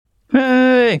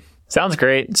Sounds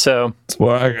great. So It's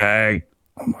working.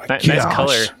 Oh my nice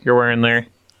color you're wearing there.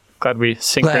 Glad we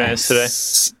synchronized today.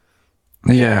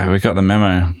 Yeah, we got the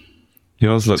memo.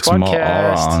 Yours looks more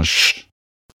Squadcast. orange.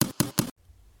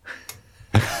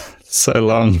 So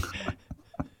long.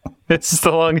 This is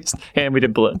the longest, and we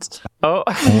did balloons. Oh,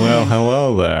 Well,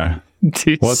 hello there.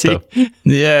 do you What see?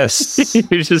 Yes.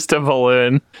 You're just a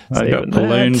balloon. I got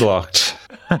balloon blocked.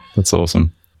 That's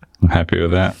awesome. I'm happy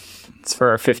with that. It's for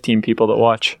our 15 people that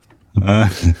watch.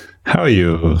 How are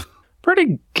you?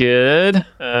 Pretty good.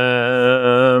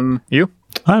 You?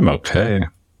 I'm okay.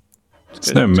 There's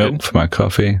good, no that's milk good. for my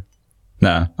coffee.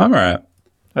 No, I'm alright.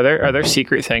 Are there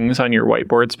secret things on your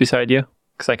whiteboards beside you?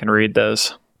 Because I can read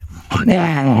those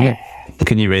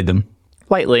Can you read them?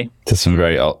 lightly. There's some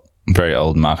very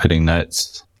old marketing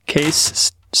notes.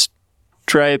 Case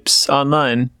stripes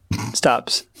online.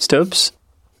 Stops. Stopes.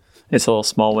 It's a little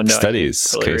small window. I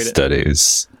Studies. can't really Case read it.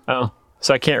 studies. Oh,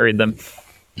 so I can't read them.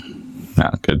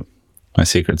 Ah, good. My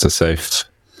secrets are safe.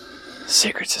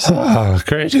 Secrets. Ah,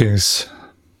 greetings.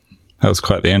 That was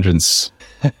quite the entrance.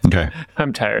 Okay.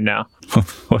 I'm tired now.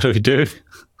 What do we do?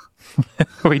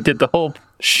 We did the whole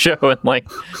show in like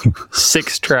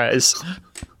 6 tries.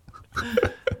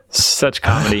 Such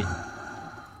comedy.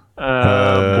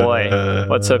 Boy,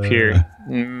 what's up here?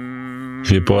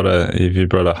 Have you brought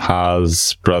a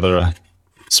Haas brother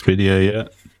Speedio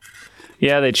yet?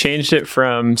 Yeah, they changed it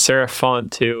from serif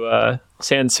font to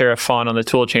sans serif font on the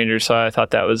tool changer, so I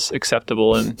thought that was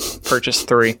acceptable and purchased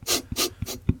 3.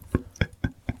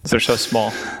 They're so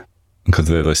small. Because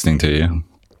they're listening to you.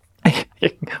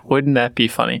 Wouldn't that be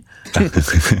funny?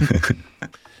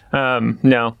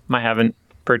 No, I haven't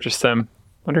purchased them.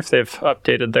 Wonder if they've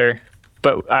updated their.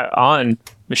 But on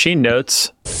machine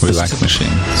notes, We like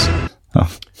machines.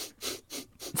 Oh,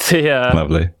 the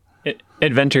lovely.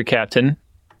 inventor captain.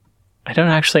 I don't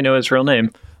actually know his real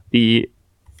name. The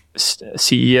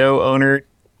CEO owner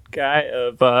guy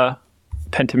of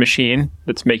Penta Machine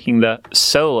that's making the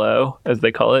Solo, as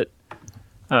they call it,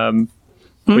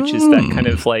 which is that kind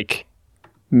of like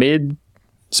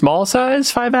small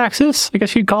size 5-axis, I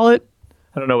guess you'd call it.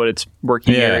 I don't know what its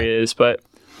working Yeah. area is, but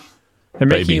they're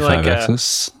Baby making like a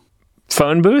 5-axis.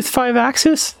 phone booth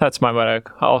 5-axis. That's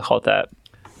I'll call it that.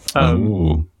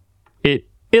 Ooh.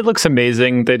 It looks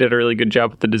amazing. They did a really good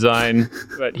job with the design,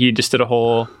 but he just did a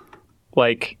whole,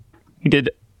 he did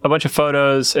a bunch of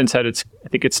photos and said I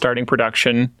think it's starting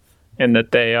production, and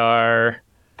that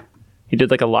he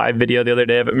did like a live video the other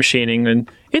day of it machining, and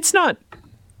it's not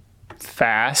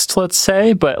fast, let's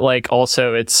say, but like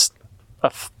also it's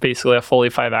basically a fully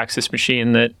 5-axis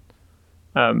machine that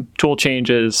tool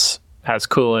changes, has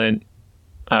coolant.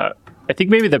 I think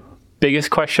maybe the biggest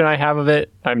question I have of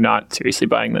it, I'm not seriously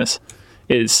buying this,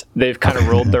 is they've kind of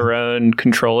rolled their own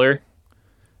controller,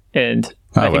 and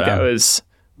I think that was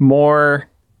more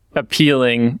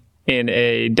appealing in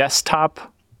a desktop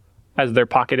as their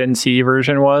Pocket NC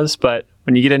version was, but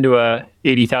when you get into a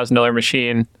 $80,000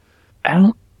 machine, I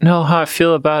don't know how I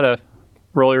feel about a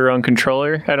roll your own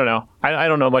controller. I don't know. I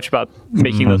don't know much about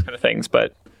making those kind of things, but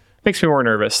it makes me more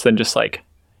nervous than just like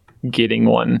getting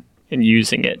one and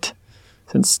using it,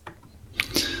 since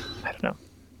I don't know.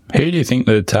 Who do you think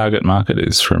the target market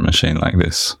is for a machine like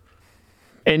this?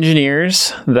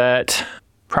 Engineers that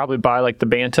probably buy like the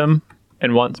Bantam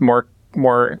and want more.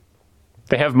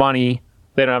 They have money.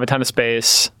 They don't have a ton of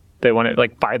space. They want to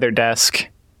like buy their desk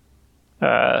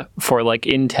for like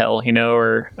Intel,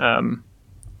 or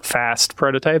fast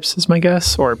prototypes is my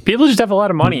guess. Or people just have a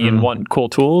lot of money and want cool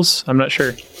tools. I'm not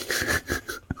sure.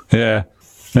 Yeah.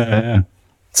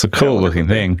 It's a cool looking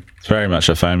thing. It's very much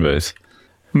a phone booth.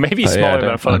 Maybe smaller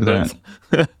than a phone booth.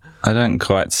 I don't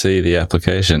quite see the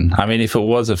application. I mean, if it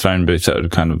was a phone booth, that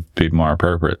would kind of be more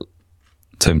appropriate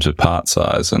in terms of part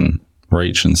size and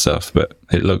reach and stuff, but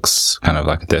it looks kind of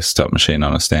like a desktop machine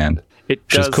on a stand. It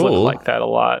Which is does cool. look like that a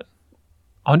lot.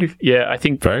 I wonder I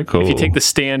think Very cool. if you take the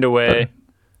stand away,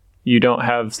 you don't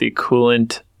have the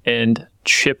coolant and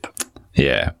chip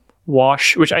Yeah.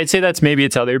 wash, which I'd say that's maybe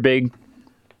its other big,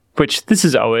 which this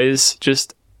is always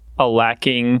just a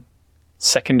lacking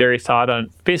secondary thought on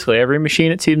basically every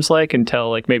machine, it seems like, until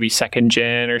like maybe second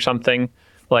gen or something.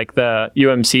 Like the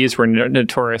UMCs were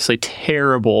notoriously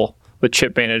terrible with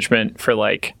chip management for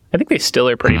I think they still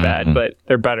are pretty bad, but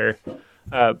they're better.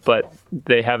 But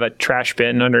they have a trash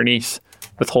bin underneath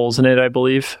with holes in it, I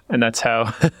believe. And that's how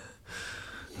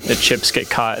the chips get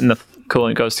caught and the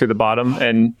coolant goes through the bottom.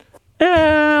 And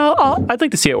I'd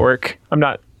like to see it work. I'm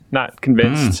not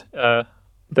convinced that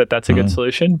that's a good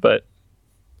solution, but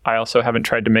I also haven't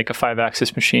tried to make a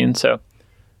 5-axis machine, so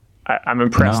I'm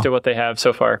impressed at what they have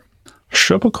so far.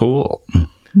 Super cool.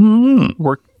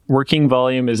 Work working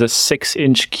volume is a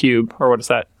 6-inch cube, or what is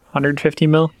that? 150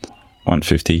 mil?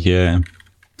 150, yeah.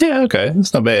 Yeah, okay.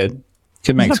 That's not bad.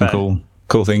 Could make some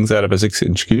cool things out of a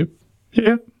 6-inch cube.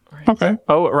 Yeah. Okay.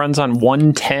 Oh, it runs on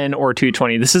 110 or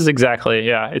 220. This is exactly,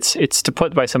 it's to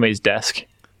put by somebody's desk.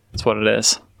 That's what it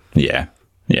is. Yeah.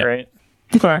 Yeah. Right?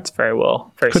 Okay. It's very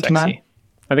Good to know. sexy.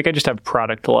 I think I just have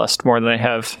product lust more than I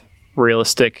have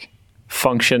realistic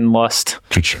function lust.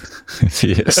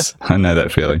 Yes, I know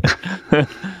that feeling.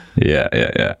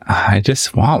 Yeah. I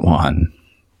just want one.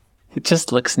 It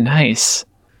just looks nice.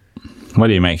 What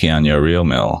are you making on your real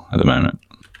mill at the moment?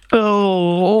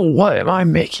 Oh, what am I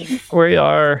making? We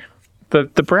are the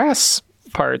brass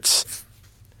parts.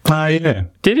 Oh, yeah.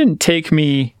 Didn't take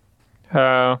me.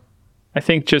 I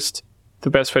think just the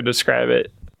best way to describe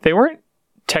it. They weren't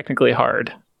technically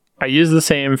hard. I used the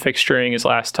same fixturing as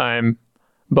last time,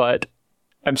 but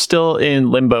I'm still in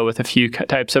limbo with a few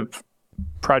types of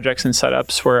projects and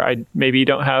setups where I maybe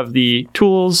don't have the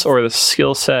tools or the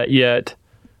skill set yet,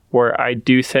 where I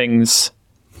do things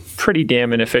pretty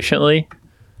damn inefficiently.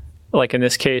 Like in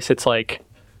this case, it's like,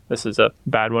 this is a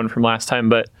bad one from last time,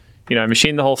 but I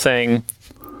machined the whole thing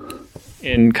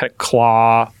in kind of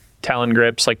claw talon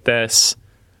grips like this,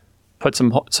 put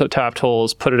some tapped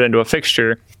holes, put it into a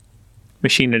fixture,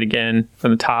 machine it again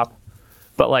from the top.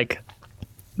 But like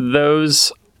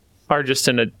those are just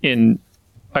in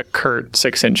a Kurt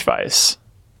 6-inch vise.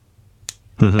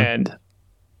 And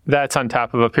that's on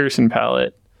top of a Pearson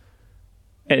pallet.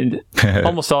 And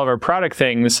almost all of our product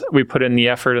things, we put in the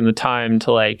effort and the time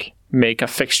to like make a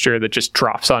fixture that just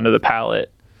drops onto the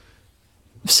pallet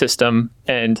system,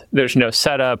 and there's no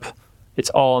setup. It's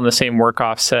all on the same work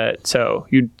offset, so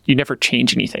you never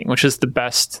change anything, which is the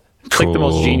best. Cool. Like the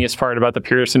most genius part about the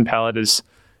Pearson pallet is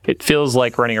it feels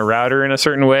like running a router in a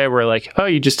certain way, where like, oh,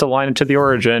 you just align it to the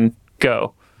origin,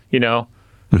 go,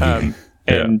 and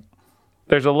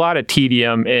there's a lot of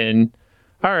tedium in,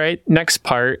 all right, next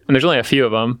part, and there's only a few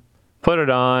of them, put it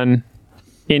on,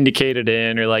 indicate it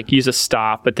in, or like use a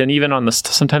stop, but then even on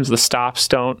sometimes the stops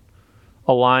don't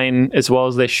align as well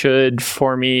as they should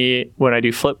for me when I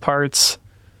do flip parts.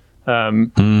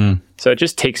 So it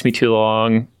just takes me too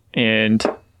long, and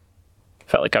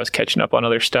felt like I was catching up on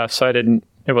other stuff, so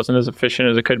it wasn't as efficient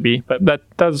as it could be, but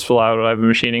that's a lot of what I've been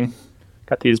machining.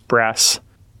 Got these brass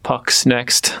pucks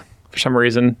next for some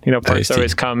reason. Parts Tasty.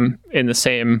 always come in the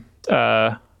same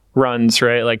runs,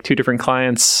 right? Like 2 different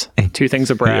clients, 2 things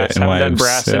of brass. Yeah, haven't done waves,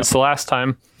 brass since the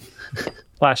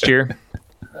last year.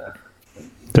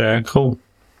 Yeah, cool.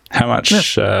 How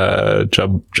much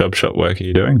job shop work are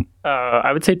you doing?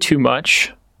 I would say too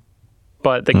much,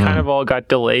 but they kind of all got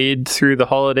delayed through the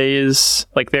holidays.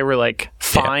 Like they were like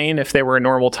fine if they were a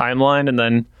normal timeline, and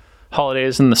then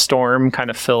holidays and the storm kind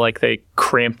of feel like they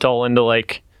cramped all into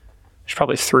like, there's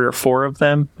probably 3 or 4 of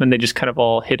them, and they just kind of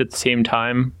all hit at the same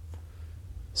time.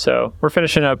 So we're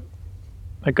finishing up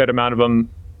a good amount of them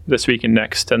this week and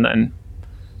next, and then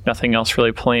nothing else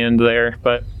really planned there.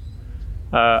 But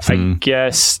I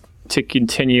guess to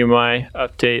continue my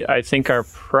update, I think our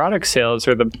product sales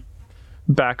are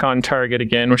back on target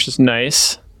again, which is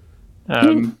nice.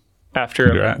 After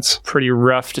Congrats. a pretty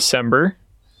rough December.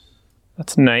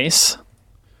 That's nice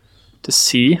to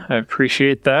see. I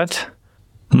appreciate that.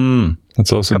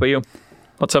 That's awesome. How about you?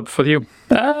 What's up with you?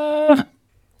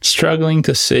 Struggling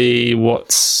to see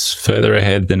what's further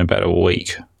ahead than about a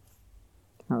week.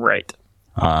 Right.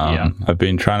 I've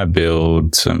been trying to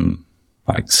build some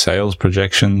like sales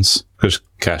projections because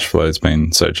cash flow has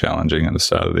been so challenging at the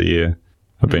start of the year.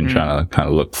 I've been trying to kind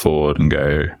of look forward and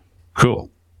go,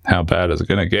 cool, how bad is it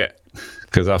going to get?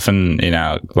 Because often,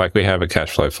 we have a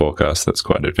cash flow forecast that's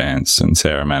quite advanced, and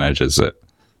Sarah manages it,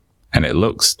 and it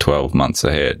looks 12 months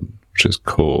ahead, which is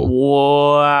cool.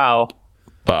 Wow.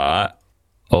 But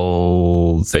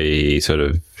all the sort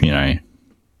of,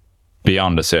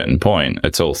 beyond a certain point,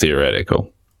 it's all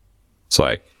theoretical. It's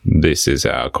like, this is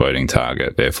our quoting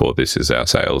target, therefore this is our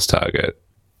sales target.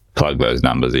 Plug those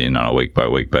numbers in on a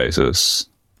week-by-week basis.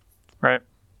 Right.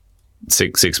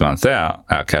 Six months out,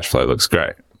 our cash flow looks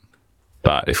great.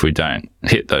 But if we don't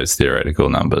hit those theoretical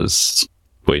numbers,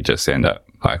 we just end up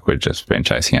like we've just been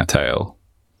chasing our tail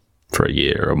for a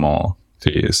year or more,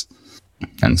 2 years.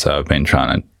 And so I've been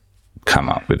trying to come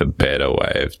up with a better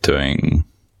way of doing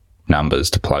numbers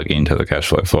to plug into the cash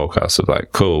flow forecast of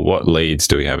like, cool, what leads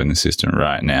do we have in the system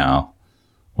right now?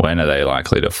 When are they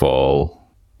likely to fall?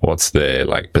 What's their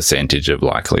like percentage of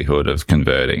likelihood of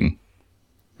converting?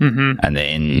 And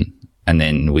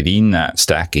then within that,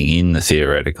 stacking in the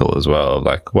theoretical as well.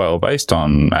 Like, well, based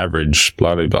on average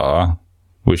blah, blah, blah,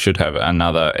 we should have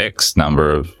another X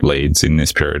number of leads in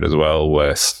this period as well,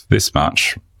 worth this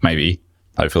much, maybe.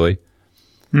 hopefully.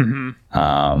 And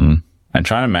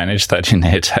trying to manage that in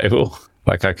Airtable.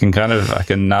 Like I can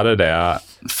nut it out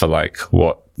for like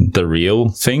what the real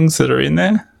things that are in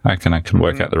there. I can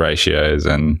work out the ratios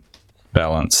and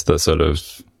balance the sort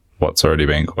of what's already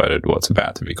been quoted, what's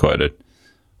about to be quoted.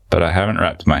 But I haven't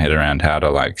wrapped my head around how to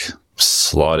like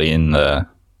slot in the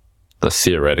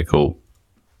theoretical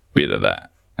bit of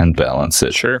that and balance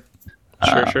it. Sure.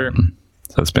 So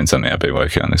it's been something I've been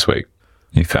working on this week.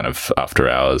 You kind of after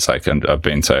hours, like I've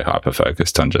been so hyper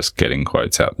focused on just getting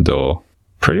quotes out the door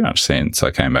pretty much since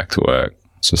I came back to work.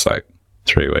 It's just like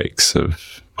 3 weeks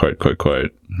of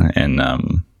quote. And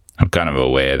I'm kind of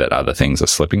aware that other things are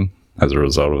slipping as a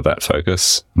result of that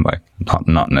focus. Like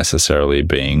not necessarily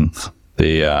being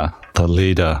the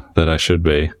leader that I should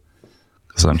be,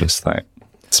 because I'm just like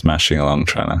smashing along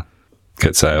trying to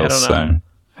get sales. I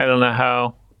don't know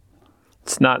how.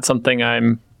 It's not something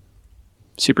I'm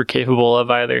super capable of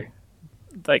either.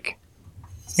 Like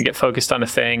I get focused on a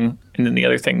thing and then the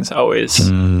other things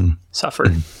always suffer.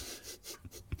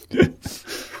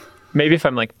 Maybe if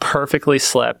I'm like perfectly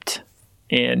slept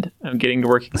and I'm getting to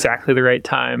work exactly the right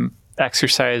time,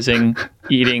 exercising,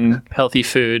 eating healthy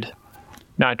food,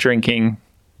 not drinking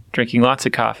lots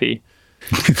of coffee.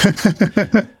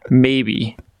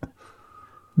 Maybe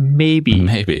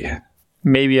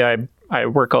I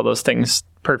work all those things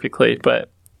perfectly, but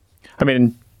I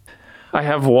mean, I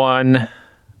have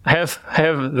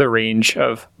the range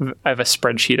of, I have a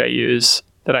spreadsheet I use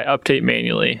that I update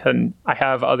manually, and I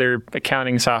have other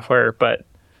accounting software, but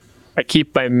I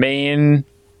keep my main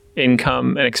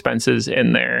income and expenses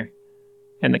in there,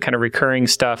 and the kind of recurring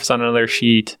stuff's on another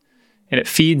sheet, and it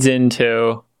feeds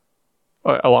into,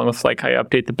 along with like I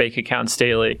update the bank accounts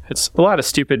daily. It's a lot of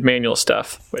stupid manual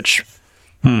stuff, which,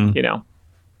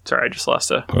 sorry, I just lost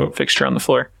a fixture on the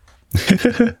floor.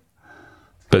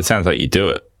 But it sounds like you do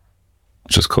it,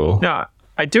 which is cool. No,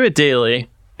 I do it daily,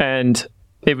 and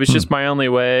it was just my only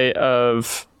way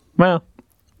of, well,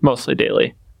 mostly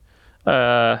daily.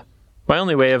 My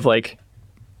only way of like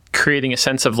creating a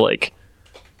sense of like,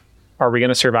 are we going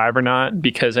to survive or not?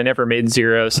 Because I never made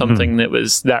zero something that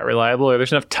was that reliable, or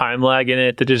there's enough time lag in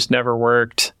it that just never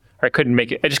worked. Or I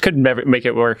just couldn't never make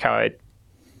it work how I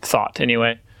thought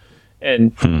anyway.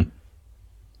 And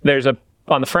there's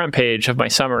on the front page of my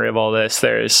summary of all this,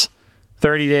 there's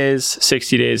 30 days,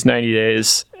 60 days, 90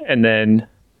 days, and then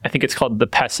I think it's called the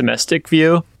pessimistic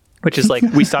view, which is like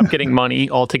we stop getting money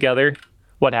altogether.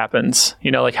 What happens?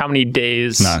 Like how many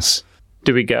days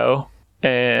do we go?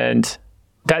 And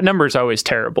that number is always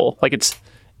terrible. Like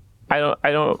I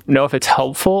don't know if it's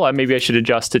helpful. Maybe I should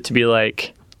adjust it to be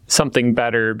like something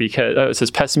better, because it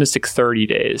says pessimistic 30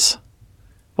 days.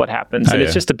 What happens? And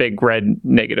it's just a big red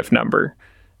negative number.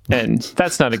 And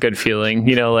that's not a good feeling,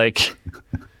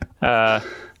 but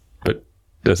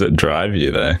does it drive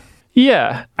you though?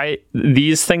 Yeah.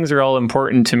 These things are all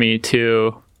important to me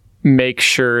to make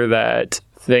sure that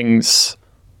things,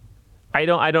 I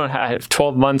don't have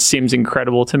 12 months seems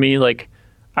incredible to me. Like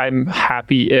I'm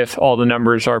happy if all the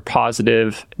numbers are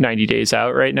positive 90 days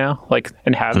out right now, like,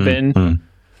 and have been.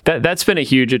 That's been a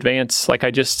huge advance. Like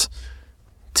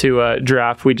to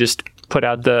draft, we just put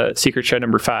out the Secret Show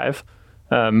number 5.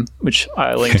 Which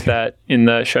I linked that in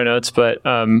the show notes, but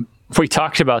we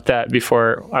talked about that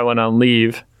before I went on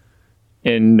leave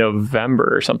in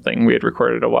November or something. We had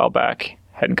recorded a while back,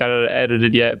 hadn't got it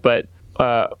edited yet, but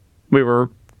we were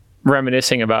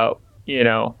reminiscing about,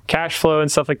 cash flow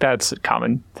and stuff like that. It's a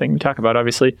common thing we talk about,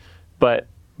 obviously, but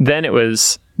then it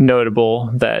was notable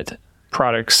that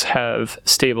products have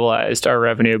stabilized our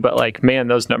revenue, but like, man,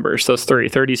 those numbers, those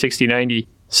 30, 60, 90,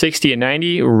 60 and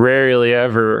 90 rarely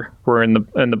ever were in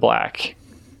the black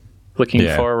looking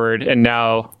forward. And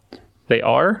now they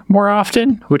are more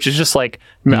often, which is just like,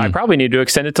 I probably need to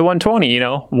extend it to 120,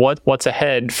 what's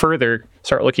ahead further,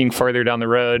 start looking further down the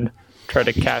road, try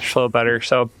to cash flow better.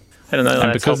 So I don't know if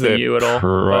that's helping you at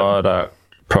all.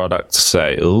 Product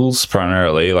sales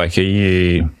primarily, like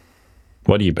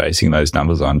what are you basing those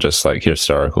numbers on? Just like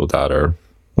historical data,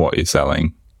 what you're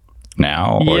selling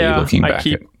now, or are you looking back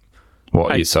at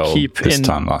what you sold this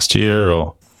time last year?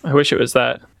 Or I wish it was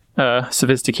that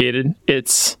sophisticated.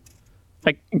 It's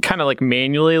I kind of like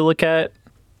manually look at.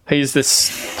 I use this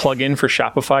plugin for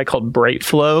Shopify called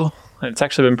Brightflow, and it's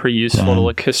actually been pretty useful to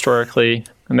look historically.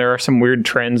 And there are some weird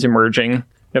trends emerging.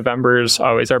 November is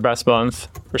always our best month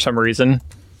for some reason.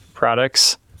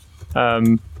 Products.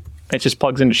 It just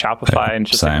plugs into Shopify and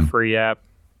it's just like a free app.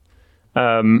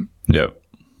 Yep.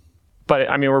 But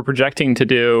I mean, we're projecting to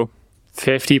do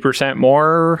 50%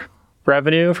 more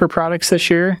revenue for products this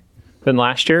year than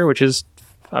last year, which is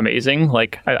amazing.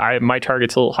 Like my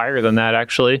target's a little higher than that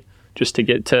actually. just to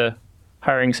get to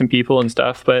hiring some people and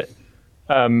stuff. But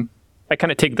I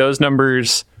kind of take those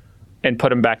numbers and put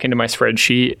them back into my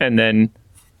spreadsheet and then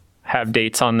have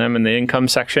dates on them in the income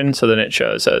section. So then it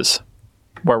shows as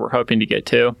where we're hoping to get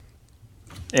to.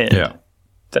 And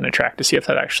then I track to see if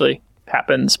that actually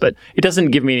happens. But it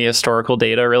doesn't give me any historical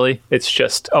data, really. It's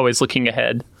just always looking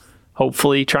ahead,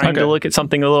 hopefully trying to look at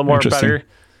something a little more better.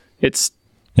 It's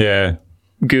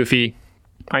goofy.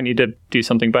 I need to do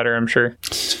something better, I'm sure.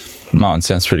 No, it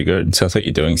sounds pretty good. It sounds like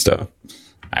you're doing stuff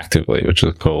actively, which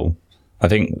is cool. I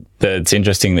think that it's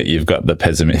interesting that you've got the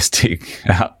pessimistic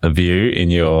view in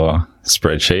your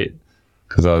spreadsheet,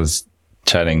 because I was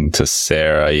chatting to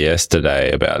Sarah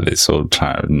yesterday about this, all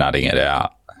trying of nutting it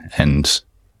out, and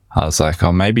I was like,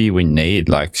 oh, maybe we need,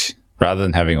 like, rather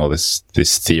than having all this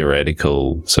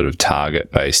theoretical sort of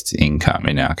target-based income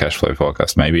in our cash flow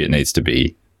forecast, maybe it needs to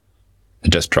be, it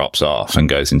just drops off and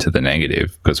goes into the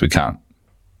negative because we can't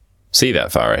see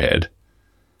that far ahead.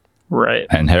 Right.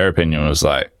 And her opinion was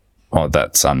like, oh,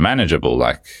 that's unmanageable.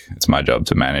 Like, it's my job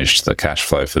to manage the cash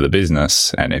flow for the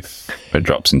business. And if it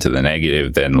drops into the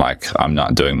negative, then, like, I'm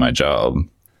not doing my job.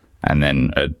 And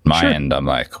then at my end, I'm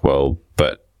like, well,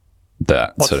 but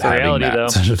that what's sort of having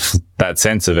that, sort of, that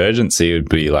sense of urgency would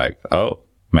be like, oh,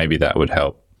 maybe that would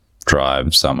help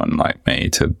drive someone like me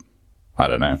to, I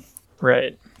don't know,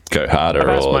 right, go harder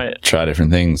or try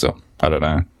different things, or I don't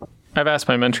know. I've asked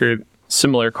my mentor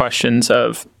similar questions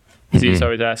of, he's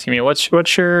always asking me,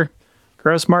 what's your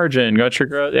gross margin? What's your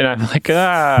gross? And I'm like,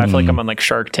 I feel like I'm on like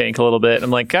Shark Tank a little bit.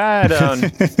 I'm like, I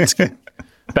don't, it's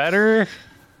better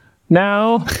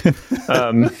now.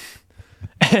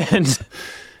 And,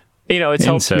 you know, it's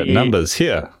helped me. Numbers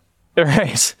here.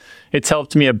 Right. It's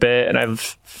helped me a bit, and I've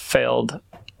failed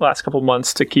last couple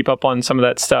months to keep up on some of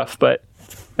that stuff, but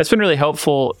it's been really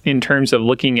helpful in terms of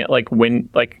looking at like when,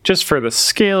 like, just for the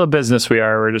scale of business we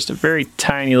are, we're just a very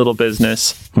tiny little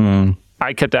business.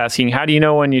 I kept asking, how do you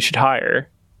know when you should hire?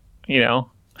 You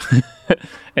know?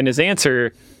 And his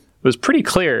answer was pretty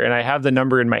clear, and I have the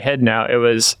number in my head now. It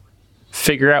was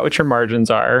figure out what your margins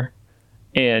are,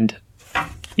 and,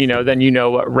 you know, then you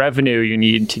know what revenue you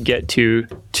need to get to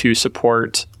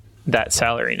support that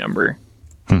salary number.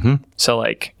 So,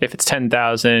 like, if it's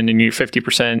 10,000 and you're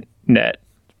 50% net,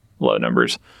 low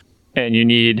numbers, and you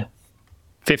need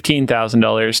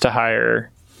 $15,000 to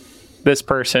hire this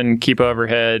person, keep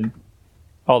overhead,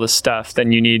 all this stuff,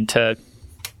 then you need to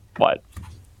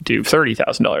do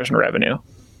 $30,000 in revenue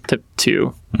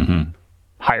to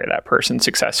hire that person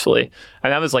successfully.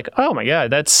 And I was like, oh my God,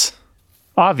 that's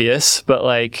obvious. But,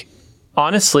 like,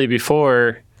 honestly,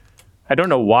 before, I don't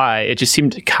know why, it just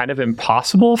seemed kind of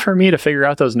impossible for me to figure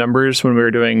out those numbers when we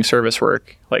were doing service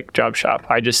work, like Job Shop.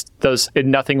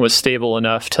 Nothing was stable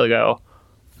enough to go,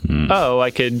 oh, I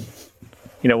could,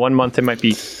 you know, 1 month it might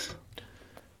be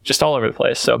just all over the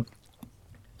place. So,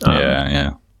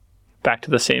 back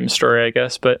to the same story, I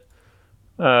guess. But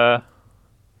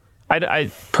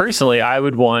I personally, I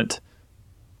would want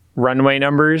runway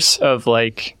numbers of,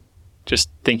 like, just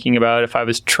thinking about if I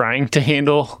was trying to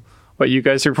handle what you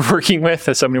guys are working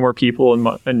with, so many more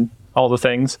people and all the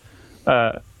things.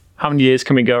 How many days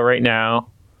can we go right now?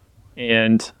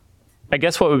 And I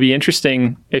guess what would be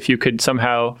interesting if you could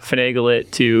somehow finagle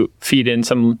it to feed in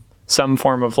some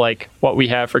form of, like, what we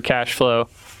have for cash flow.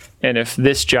 And if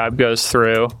this job goes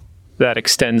through, that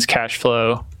extends cash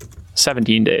flow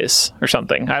 17 days or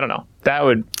something. I don't know.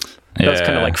 Those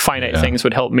kind of like finite things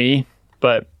would help me,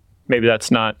 but maybe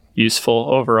that's not useful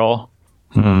overall.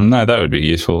 No, that would be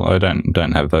useful. I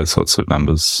don't have those sorts of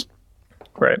numbers.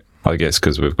 Right. I guess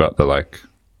because we've got the, like,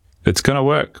 it's going to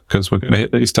work because we're going to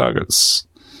hit these targets.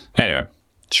 Anyway.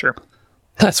 Sure.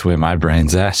 That's where my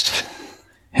brain's at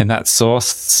in that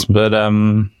source. But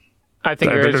I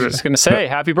think I was just going to say,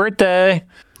 happy birthday.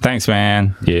 Thanks,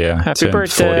 man. Yeah. Happy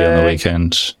birthday. 40 on the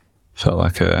weekend. Felt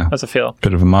like how's it feel?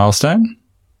 Bit of a milestone.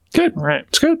 Good. Right.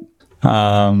 It's good.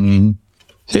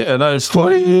 Yeah, no,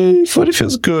 40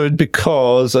 feels good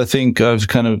because I think I've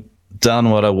kind of done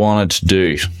what I wanted to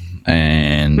do.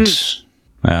 And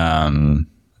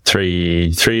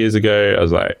 3 years ago, I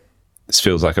was like, this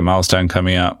feels like a milestone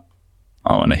coming up.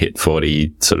 I want to hit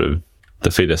 40, sort of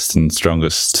the fittest and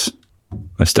strongest,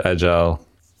 most agile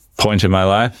point in my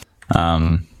life,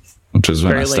 which was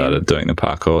when I started doing the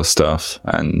parkour stuff.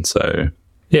 And so,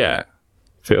 yeah,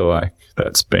 I feel like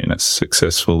that's been a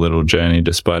successful little journey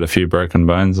despite a few broken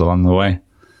bones along the way.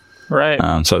 Right.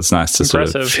 So it's nice to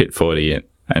sort of hit 40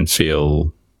 and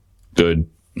feel good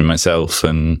in myself.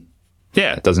 And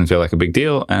yeah, it doesn't feel like a big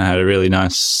deal. And I had a really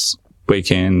nice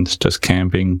weekend just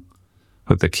camping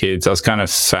with the kids. I was kind of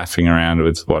faffing around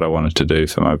with what I wanted to do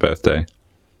for my birthday.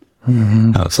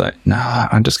 I was like, no,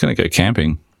 I'm just going to go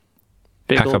camping.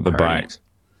 Big Pack old up the party. bike,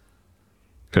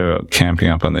 go camping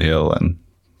up on the hill, and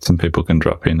some people can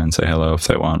drop in and say hello if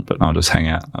they want, but I'll just hang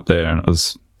out up there. And it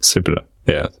was super,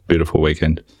 beautiful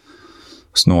weekend. It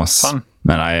was nice. Fun.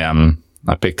 And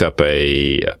I picked up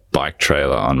a bike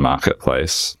trailer on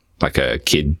Marketplace, like a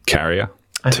kid carrier,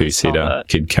 saw 2-seater that.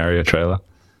 kid carrier trailer,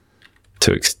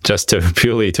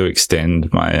 purely to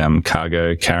extend my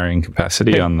cargo carrying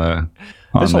capacity on the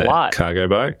There's a lot. cargo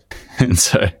bike. And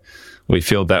so we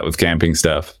filled that with camping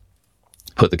stuff,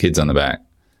 put the kids on the back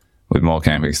with more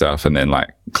camping stuff, and then like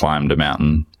climbed a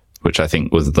mountain, which I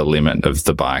think was the limit of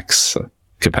the bike's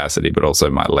capacity, but also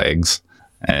my legs.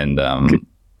 And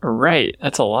Right.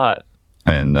 That's a lot.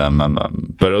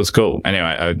 but it was cool.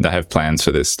 Anyway, I have plans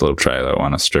for this little trailer. I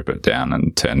want to strip it down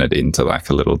and turn it into like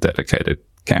a little dedicated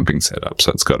camping setup.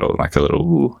 So it's got like a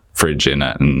little fridge in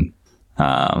it, and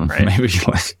maybe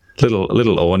like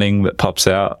little awning that pops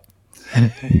out.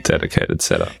 Dedicated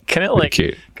setup. Can it Pretty like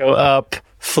cute. go up,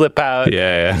 flip out,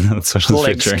 Yeah, that's what I was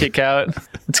legs picturing. kick out?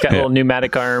 It's got little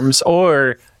pneumatic arms.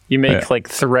 Or you make like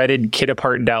threaded kit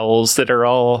apart dowels that are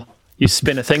all, you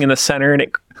spin a thing in the center and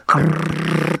it,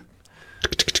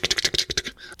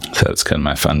 So that's kind of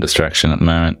my fun distraction at the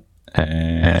moment.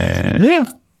 Yeah,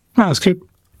 that was good.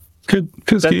 Good.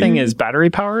 Feels that good. thing is battery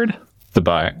powered. the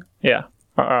bike. Yeah.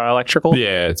 Electrical.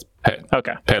 Yeah, it's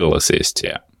Okay. pedal assist.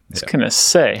 Yeah. I was going to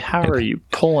say, how are you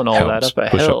pulling all that Helps up a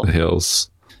push hill? up the hills.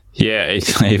 Yeah,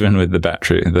 even with the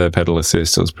battery, the pedal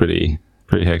assist was pretty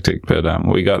hectic. But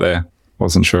we got there.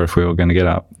 Wasn't sure if we were going to get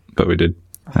up, but we did.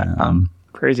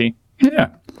 Crazy. Yeah.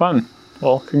 Fun.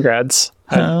 Well, congrats.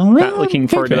 I'm not looking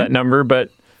forward to that number, but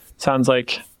sounds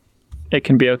like it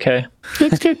can be okay.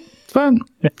 It's good. It's fun.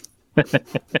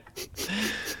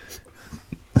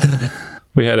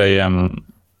 We had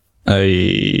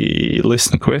a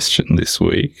listener question this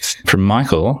week from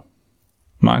Michael.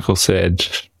 Michael said,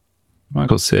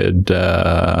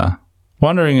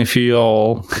 wondering if you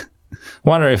all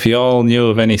knew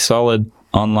of any solid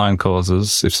online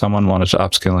courses if someone wanted to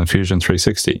upskill in Fusion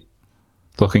 360.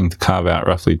 Looking to carve out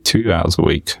roughly 2 hours a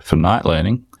week for night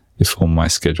learning if all my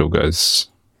schedule goes.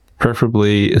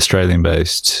 Preferably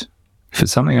Australian-based. If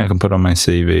it's something I can put on my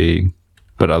CV,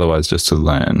 but otherwise just to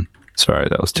learn. Sorry,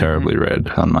 that was terribly read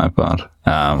on my part.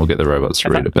 We'll get the robots to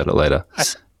read it better later.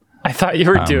 I thought you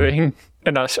were doing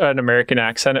an American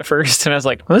accent at first, and I was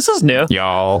like, well, this is new.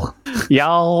 Y'all.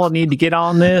 Y'all need to get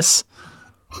on this.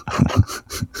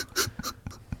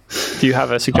 Do you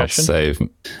have a I'll suggestion? save.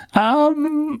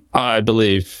 I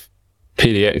believe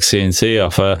PDX CNC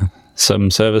offer some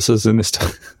services in this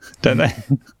time, don't they?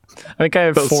 I think I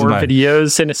have That's 4 nice.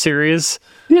 videos in a series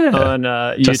on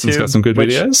YouTube. Justin's got some good which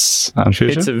videos on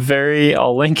Fusion. It's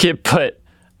I'll link it, but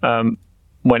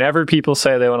whenever people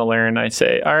say they want to learn, I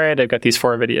say, all right, I've got these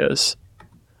 4 videos.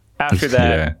 After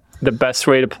that, the best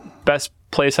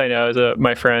place I know is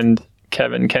my friend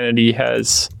Kevin Kennedy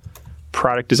has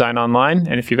Product Design Online.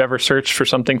 And if you've ever searched for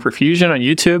something for Fusion on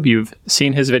YouTube, you've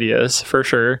seen his videos for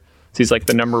sure. He's like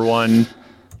the #1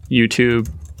 YouTube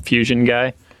Fusion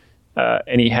guy.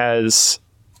 And he has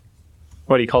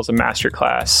what he calls a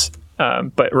masterclass.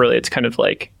 But really it's kind of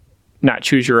like not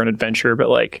choose your own adventure, but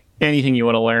like anything you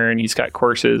want to learn. He's got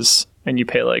courses and you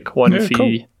pay like one fee.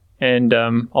 Cool. And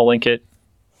I'll link it.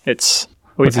 We've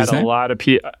What's had his a name? lot of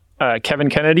Kevin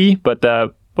Kennedy, but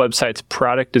the website's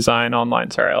Product Design Online.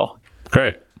 Sorry,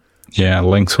 Great. Yeah,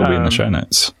 links will be in the show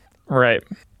notes. right.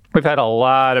 We've had a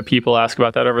lot of people ask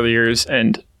about that over the years,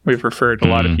 and we've referred a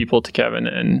lot of people to Kevin,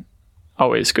 and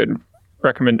always good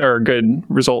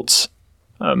results.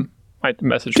 I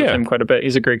messaged with him quite a bit.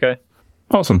 He's a great guy.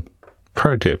 Awesome.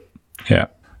 Pro tip. Yeah.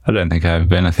 I don't think I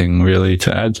have anything really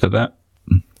to add to that.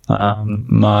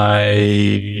 My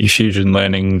Fusion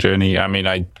learning journey, I mean,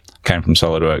 I came from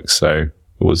SolidWorks, so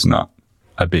it was not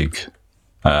a big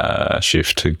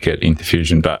shift to get into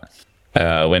Fusion. But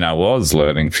when I was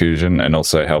learning Fusion and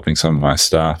also helping some of my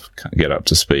staff get up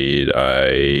to speed,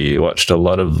 I watched a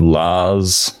lot of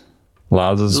Lars's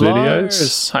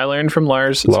videos. I learned from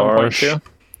Lars at some point Lars. too.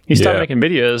 He stopped Yeah. making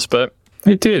videos, but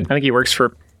He did. I think he works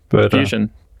for But, Fusion.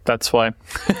 That's why.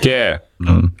 Yeah.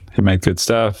 He made good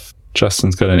stuff.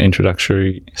 Justin's got an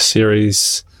introductory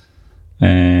series.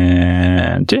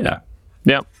 And yeah.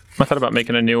 Yeah. I thought about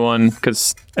making a new one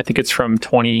because I think it's from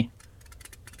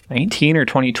 2019 or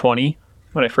 2020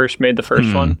 when I first made the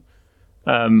first one.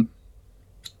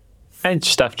 And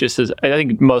stuff just is, I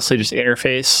think mostly just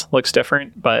interface looks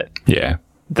different, but Yeah.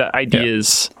 the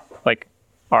ideas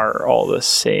are all the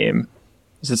same.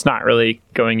 'Cause it's not really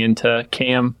going into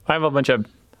CAM. I have a bunch of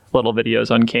little videos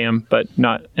on CAM, but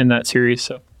not in that series.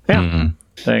 So yeah,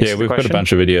 Thanks Yeah, for the we've got a question.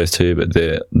 bunch of videos too, but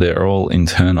they're all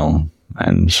internal,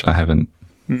 and I haven't.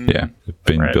 Yeah,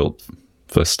 been Right. built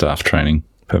for staff training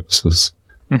purposes.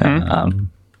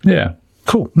 Yeah,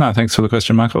 cool. No, thanks for the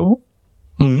question, Michael.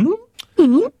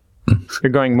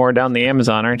 You're going more down the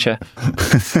Amazon, aren't you?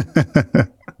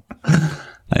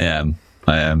 I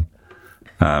am.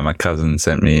 My cousin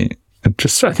sent me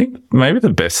just, I think, maybe the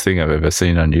best thing I've ever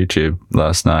seen on YouTube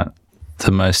last night.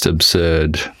 The most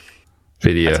absurd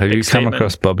video. That's a Have big you come statement.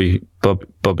 across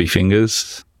Bobby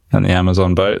Fingers and the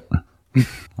Amazon boat?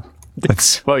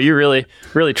 That's Well, you really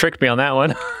tricked me on that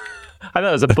one. I thought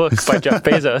it was a book by Jeff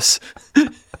Bezos.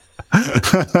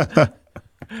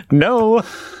 No.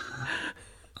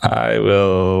 I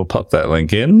will pop that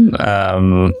link in.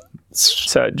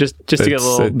 So just to get a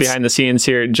little It's- behind the scenes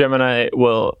here, Gemini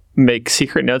will make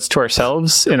secret notes to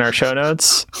ourselves in our show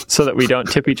notes so that we don't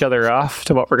tip each other off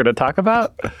to what we're going to talk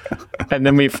about. And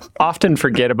then we often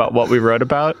forget about what we wrote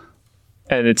about.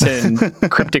 And it's in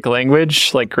cryptic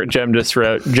language, like Jem just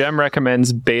wrote. Jem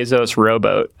recommends Bezos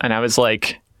Rowboat. And I was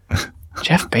like,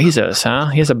 Jeff Bezos, huh?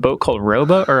 He has a boat called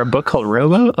Rowboat or a book called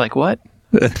Rowboat? Like what?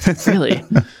 Really?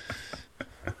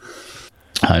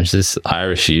 There's this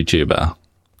Irish YouTuber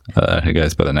who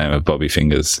goes by the name of Bobby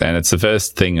Fingers, and it's the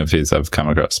first thing of his I've come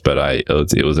across. But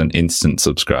it was an instant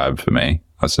subscribe for me.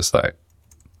 I was just like,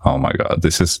 oh my god,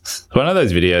 this is one of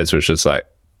those videos which is like,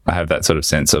 I have that sort of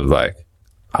sense of like,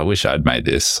 I wish I'd made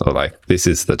this, or like, this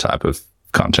is the type of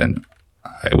content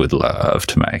I would love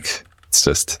to make. It's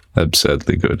just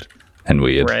absurdly good and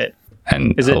weird, Right.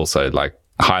 and Is it- also like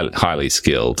highly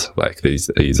skilled. Like he's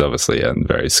obviously a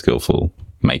very skillful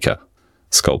maker,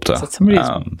 sculptor. Somebody's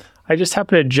I just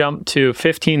happened to jump to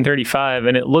 1535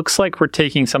 and it looks like we're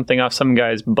taking something off some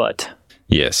guy's butt.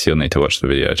 Yes, you'll need to watch the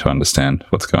video to understand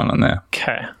what's going on there.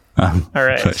 Okay. All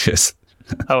right. But yes,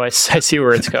 Oh, I see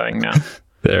where it's going now.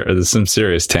 there's some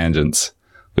serious tangents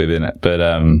within it. But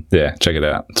yeah, check it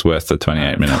out. It's worth the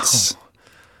 28 minutes.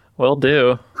 Will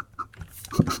do.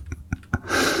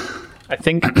 I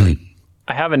think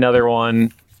I have another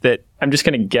one that I'm just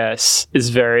going to guess is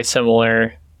very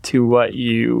similar to what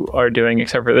you are doing,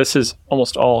 except for this is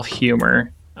almost all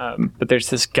humor. But there's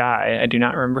this guy, I do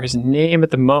not remember his name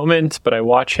at the moment, but I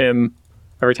watch him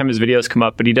every time his videos come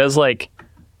up. But he does like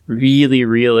really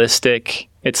realistic.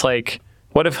 It's like,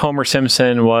 what if Homer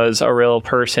Simpson was a real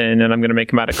person and I'm going to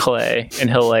make him out of clay, and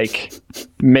he'll like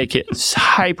make it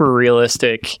hyper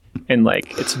realistic and like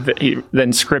he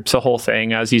then scripts a whole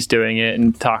thing as he's doing it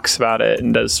and talks about it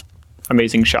and does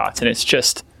amazing shots, and it's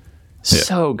just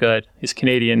so good. He's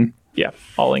Canadian. Yeah,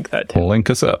 I'll link that too. Link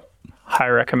us up. High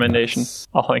recommendation.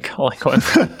 I'll link one.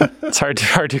 It's hard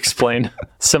to explain.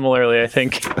 Similarly, I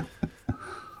think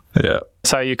Yeah.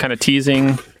 saw you kind of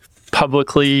teasing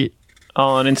publicly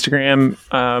on Instagram,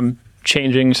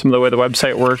 changing some of the way the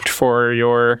website worked for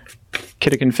your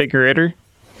Kit Configurator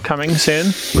coming soon.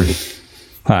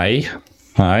 Hi.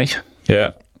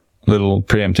 Yeah. Little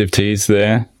preemptive tease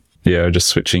there. Yeah, just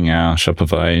switching our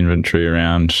Shopify inventory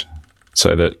around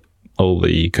so that all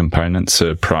the components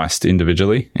are priced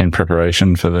individually in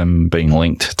preparation for them being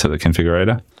linked to the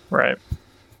configurator. Right.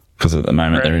 Because at the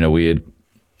moment Right. they're in a weird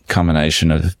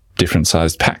combination of different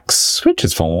sized packs, which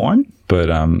is fine. But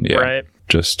yeah, Right.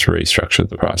 just to restructure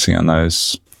the pricing on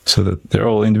those so that they're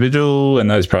all individual, and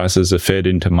those prices are fed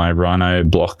into my Rhino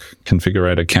block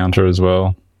configurator counter as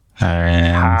well.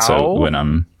 And How? so when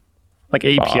I'm Like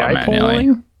API manually.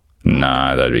 polling?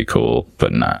 no, that'd be cool,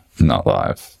 but no, not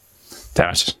live.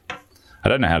 Damn it. I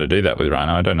don't know how to do that with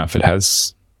Rhino. I don't know if it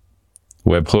has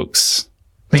webhooks.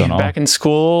 Man, Dunno. back in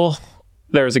school,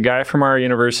 there was a guy from our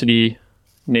university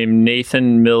named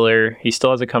Nathan Miller. He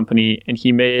still has a company, and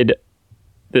he made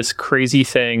this crazy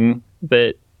thing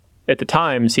that at the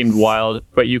time seemed wild,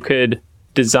 but you could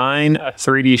design a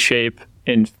 3D shape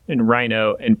in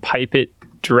Rhino and pipe it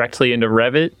directly into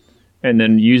Revit and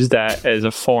then use that as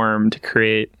a form to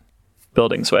create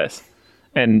buildings with.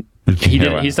 And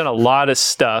he's done a lot of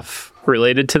stuff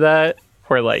related to that,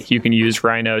 where like you can use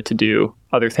Rhino to do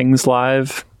other things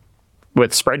live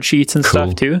with spreadsheets and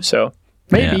stuff too. So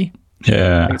maybe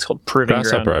Yeah. I think it's called Proving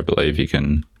Grasshopper, Ground. I believe you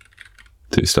can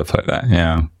do stuff like that.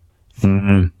 Yeah.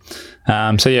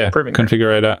 So yeah, Proving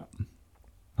configurator.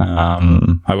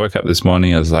 I woke up this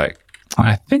morning. I was like,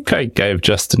 I think I gave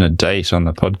Justin a date on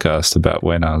the podcast about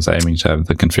when I was aiming to have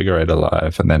the configurator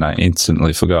live, and then I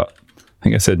instantly forgot. I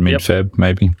think I said mid-Feb,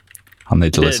 maybe. I'll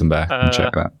need to listen back and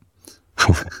check that.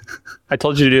 I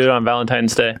told you to do it on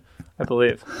Valentine's Day, I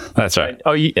believe. That's right.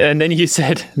 Oh, and then you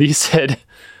said, you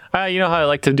know how I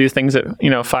like to do things at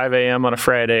 5 a.m. on a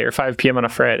Friday or 5 p.m. on a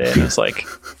Friday, and I was like,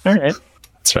 all right.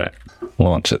 That's right.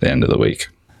 Launch at the end of the week.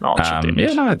 I'll ship the image.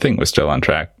 Yeah, no, I think we're still on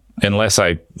track. Unless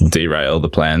I derail the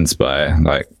plans by,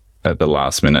 like, at the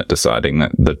last minute deciding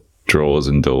that the drawers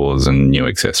and doors and new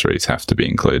accessories have to be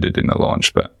included in the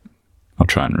launch, but I'll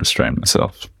try and restrain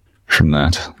myself from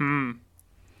that.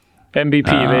 MVP,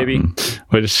 baby.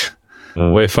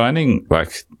 We're finding,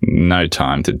 like, no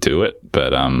time to do it,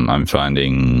 but I'm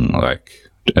finding, like,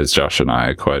 as Josh and I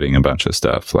are quoting a bunch of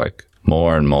stuff, like,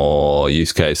 more and more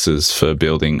use cases for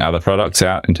building other products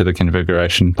out into the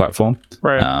configuration platform.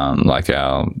 Right. Like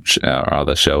our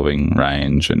other shelving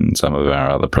range and some of our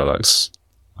other products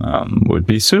would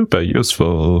be super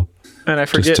useful. And I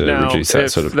forget just to now reduce that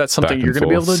if sort of that's something back you're and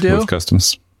going to be able to forth do. with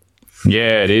customers.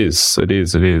 Yeah, it is.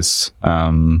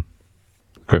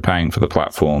 We're paying for the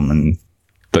platform, and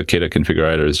the Kidder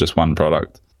configurator is just one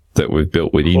product that we've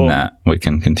built within that. We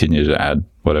can continue to add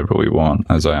whatever we want,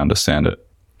 as I understand it.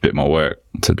 Bit more work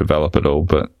to develop it all,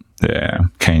 but yeah,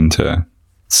 keen to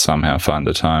somehow find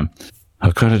the time.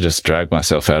 I've got to just drag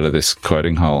myself out of this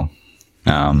quoting hole.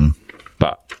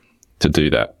 But to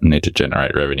do that, I need to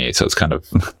generate revenue. So it's kind of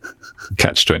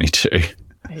catch-22.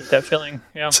 I hate that feeling.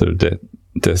 Yeah. Sort of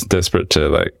desperate to,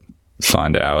 like,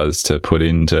 find hours to put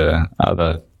into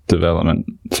other development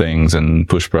things and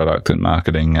push product and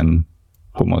marketing and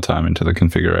put more time into the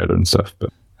configurator and stuff.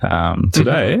 But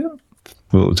today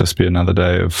will just be another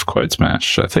day of Quote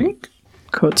Smash, I think.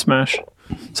 Quote Smash.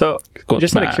 So, Quote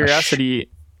just out of Smash. curiosity,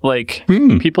 like,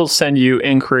 people send you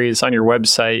inquiries on your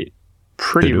website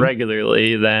pretty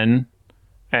regularly then,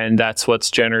 and that's what's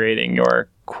generating your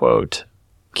quote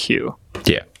queue.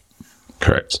 Yeah,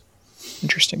 correct.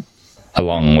 Interesting.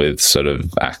 Along with sort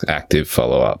of active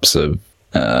follow-ups of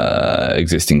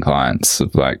existing clients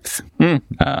of, like,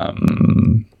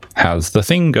 how's the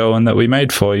thing going that we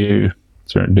made for you?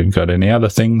 Have you got any other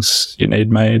things you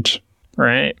need made?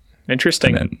 Right.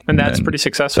 Interesting. And that's pretty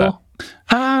successful?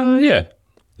 Yeah.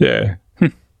 Yeah.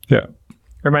 Yeah.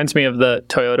 Reminds me of the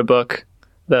Toyota book,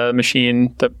 the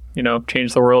machine that,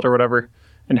 changed the world or whatever,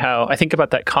 and how I think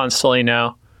about that constantly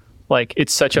now. Like,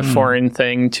 it's such a foreign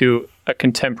thing to a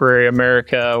contemporary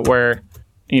America where,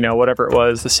 whatever it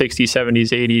was, the 60s,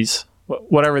 70s, 80s,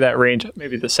 whatever that range,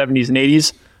 maybe the 70s and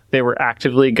 80s, they were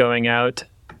actively going out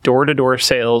door-to-door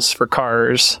sales for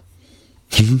cars,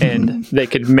 and they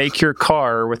could make your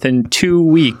car within 2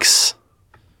 weeks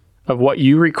of what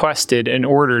you requested and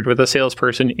ordered with a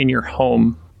salesperson in your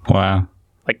home. Wow.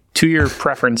 Like, to your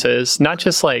preferences, not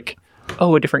just like,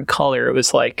 a different color. It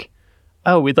was like,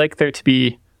 we'd like there to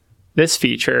be this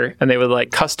feature, and they would, like,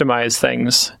 customize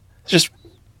things. It's just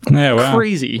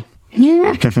crazy.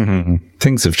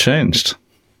 Things have changed.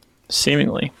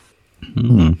 Seemingly.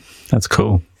 That's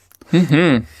cool.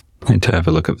 Need to have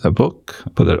a look at that book.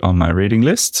 Put it on my reading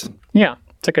list. Yeah.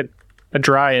 It's like a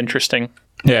dry, interesting.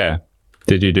 Yeah.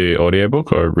 Did you do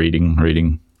audiobook or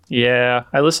reading? Yeah.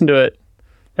 I listened to it.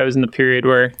 I was in the period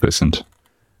where Listened.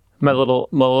 my little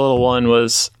one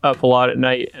was up a lot at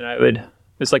night, and it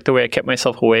was like the way I kept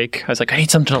myself awake. I was like, I need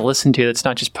something to listen to that's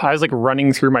not just, I was like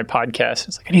running through my podcast.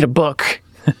 It's like, I need a book.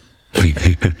 So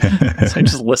I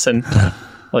just listen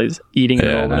while he's eating in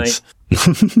the middle of the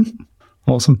night.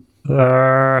 Awesome.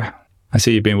 I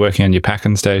see you've been working on your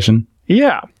packing station.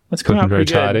 Yeah. That's coming Looking out very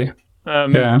pretty tidy.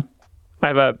 good. Yeah. I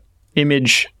have a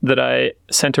image that I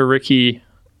sent to Ricky.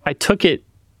 I took it.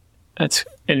 That's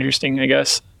interesting, I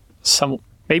guess.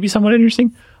 Maybe somewhat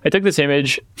interesting. I took this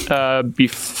image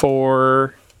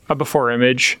before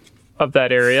image of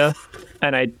that area,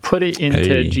 and I put it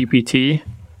into GPT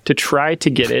to try to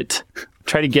get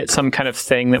some kind of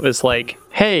thing that was like,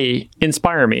 hey,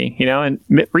 inspire me, and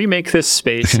remake this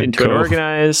space into an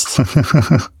organized.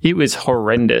 It was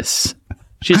horrendous.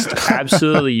 Just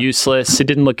absolutely useless. It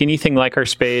didn't look anything like our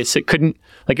space. It couldn't,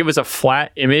 like, it was a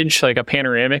flat image, like a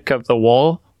panoramic of the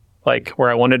wall, like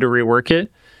where I wanted to rework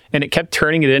it. And it kept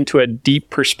turning it into a deep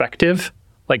perspective,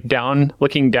 like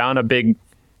looking down a big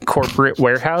corporate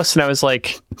warehouse. And I was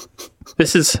like,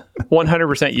 this is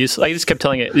 100% useless. I just kept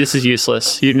telling it, this is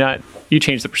useless. You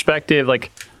changed the perspective.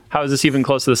 Like, how is this even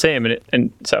close to the same?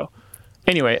 And so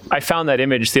anyway, I found that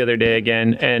image the other day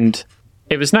again, and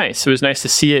it was nice. It was nice to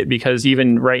see it, because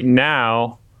even right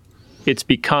now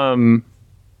we've gotten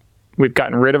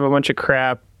rid of a bunch of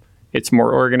crap. It's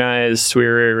more organized. We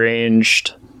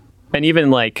rearranged. And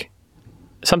even like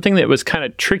something that was kind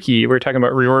of tricky, we were talking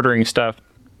about reordering stuff.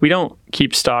 We don't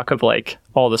keep stock of like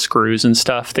all the screws and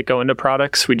stuff that go into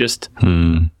products. We just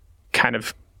kind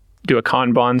of do a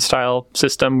Kanban style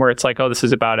system where it's like, this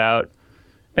is about out.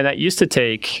 And that used to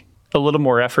take a little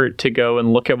more effort to go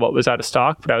and look at what was out of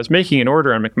stock. But I was making an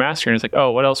order on McMaster, and it's like,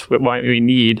 what else might we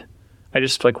need? I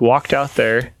just like walked out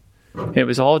there, and it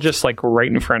was all just like right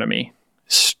in front of me.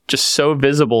 just so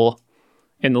visible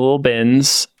in the little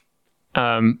bins.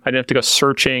 I didn't have to go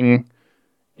searching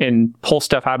and pull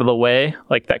stuff out of the way,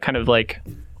 like that kind of like,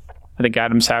 I think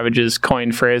Adam Savage's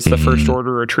coined phrase, the first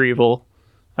order retrieval.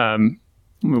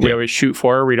 We always shoot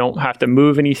for. We don't have to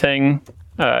move anything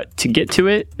to get to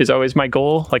it is always my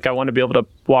goal. Like I want to be able to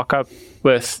walk up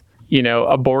with, you know,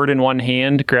 a board in one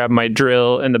hand, grab my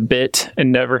drill and the bit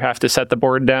and never have to set the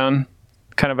board down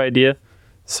kind of idea.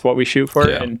 It's what we shoot for.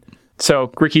 Yeah. And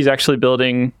so Ricky's actually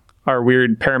building our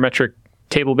weird parametric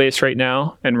table base right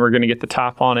now, and we're going to get the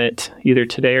top on it either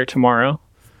today or tomorrow.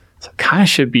 So it kind of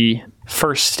should be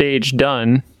first stage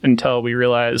done until we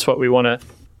realize what we want to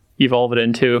evolve it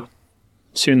into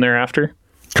soon thereafter.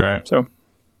 Great. So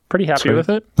pretty happy with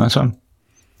it. Nice one.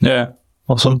 Yeah.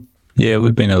 Awesome. Yeah,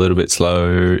 we've been a little bit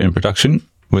slow in production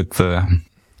with the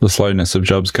slowness of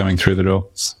jobs coming through the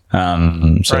doors. So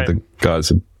Right. the guys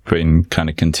have been kind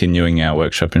of continuing our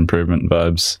workshop improvement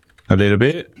vibes a little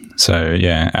bit. So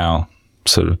yeah, our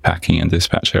sort of packing and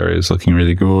dispatch area is looking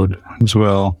really good as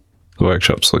well. The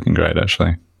workshop's looking great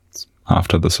actually.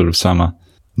 After the sort of summer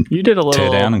You did a tear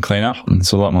little down and clean up,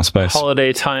 it's a lot more space.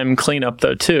 holiday time cleanup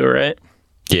though too, right?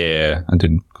 Yeah, I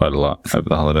did quite a lot over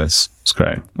the holidays. It's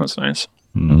great. That's nice.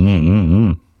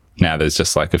 Mm-hmm. Now there's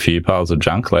just like a few piles of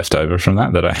junk left over from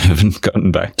that I haven't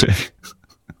gotten back to.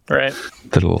 Right.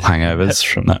 Little hangovers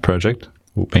from that project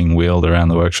being wheeled around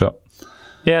the workshop.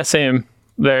 Yeah, same.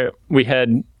 There we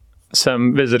had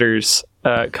some visitors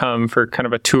come for kind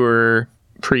of a tour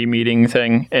pre-meeting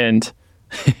thing, and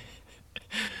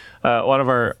one of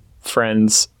our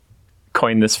friends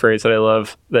coined this phrase that I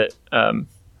love, that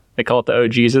they call it the "Oh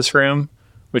Jesus room,"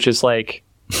 which is like,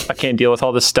 I can't deal with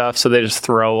all this stuff, so they just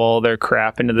throw all their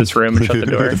crap into this room and shut the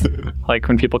door. Like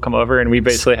when people come over, and we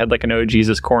basically had like an "Oh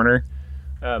Jesus corner,"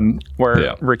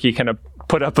 where Ricky kind of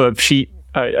put up a sheet,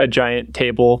 a giant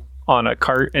table on a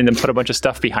cart, and then put a bunch of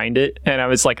stuff behind it. And I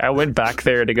was like, I went back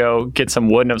there to go get some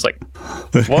wood, and I was like,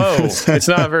 whoa, it's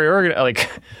not very organized. Like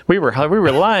we were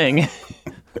lying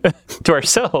to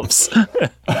ourselves.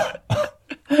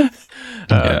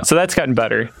 So that's gotten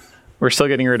better. We're still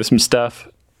getting rid of some stuff,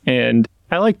 and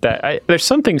I like that. There's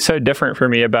something so different for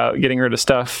me about getting rid of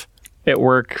stuff at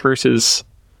work versus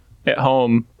at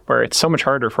home, where it's so much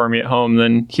harder for me at home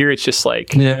than here. It's just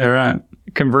like, Yeah, right.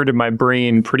 converted my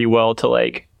brain pretty well to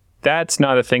like, that's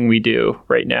not a thing we do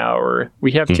right now, or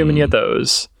we have too many of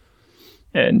those.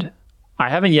 And I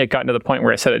haven't yet gotten to the point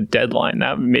where I set a deadline.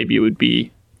 That maybe would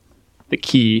be the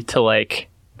key to like,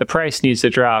 the price needs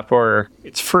to drop, or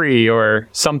it's free or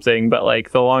something. But like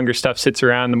the longer stuff sits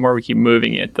around, the more we keep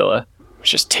moving it, it's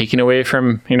just taken away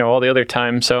from, all the other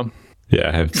time. So Yeah,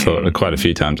 I have thought quite a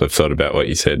few times. I've thought about what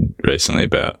you said recently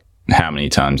about how many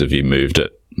times have you moved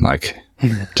it? Like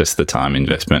just the time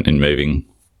investment in moving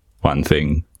one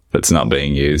thing that's not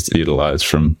being utilized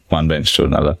from one bench to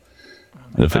another,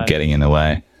 for getting in the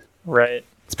way. right.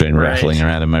 It's been rattling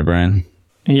around in my brain.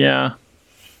 Yeah.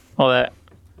 All that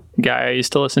guy I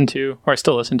used to listen to, or I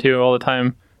still listen to all the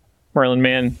time, Merlin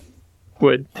Mann,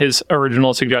 his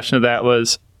original suggestion of that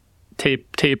was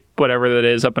tape whatever that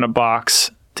is up in a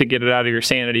box to get it out of your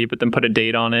sanity, but then put a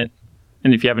date on it.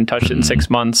 And if you haven't touched it in 6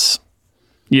 months,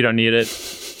 you don't need it.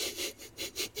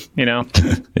 Yeah,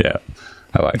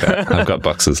 I like that. I've got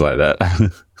boxes like that.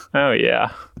 Oh,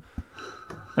 yeah.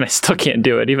 And I still can't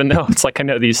do it, even though it's like I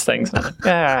know these things. I'm like,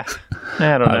 I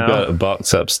don't know. I've got a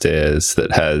box upstairs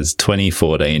that has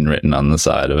 2014 written on the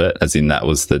side of it, as in that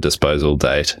was the disposal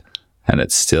date. And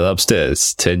it's still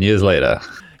upstairs 10 years later.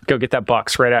 Go get that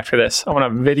box right after this. I want a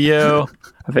video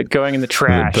of it going in the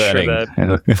trash. Burning.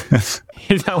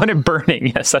 I want it burning.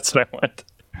 Yes, that's what I want.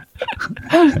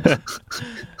 I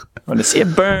want to see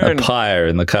it burn. A pyre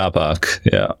in the car park.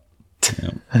 Yeah.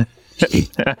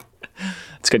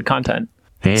 It's good content.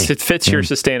 It fits your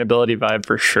sustainability vibe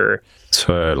for sure.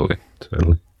 Totally.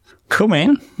 Cool,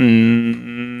 man.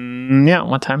 Yeah,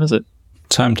 what time is it?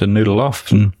 Time to noodle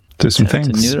off and do some things.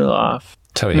 To noodle off.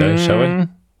 Tally-ho, shall we?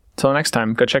 Till next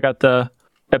time, go check out the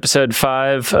episode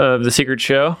 5 of The Secret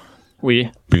Show. We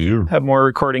have more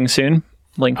recording soon.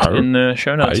 Linked in the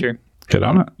show notes here. Get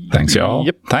on it. Thanks, y'all.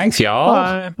 Yep. Thanks, y'all.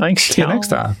 Bye. Thanks, See you next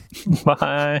time.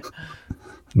 Bye.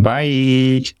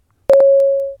 Bye.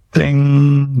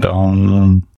 Ding dong.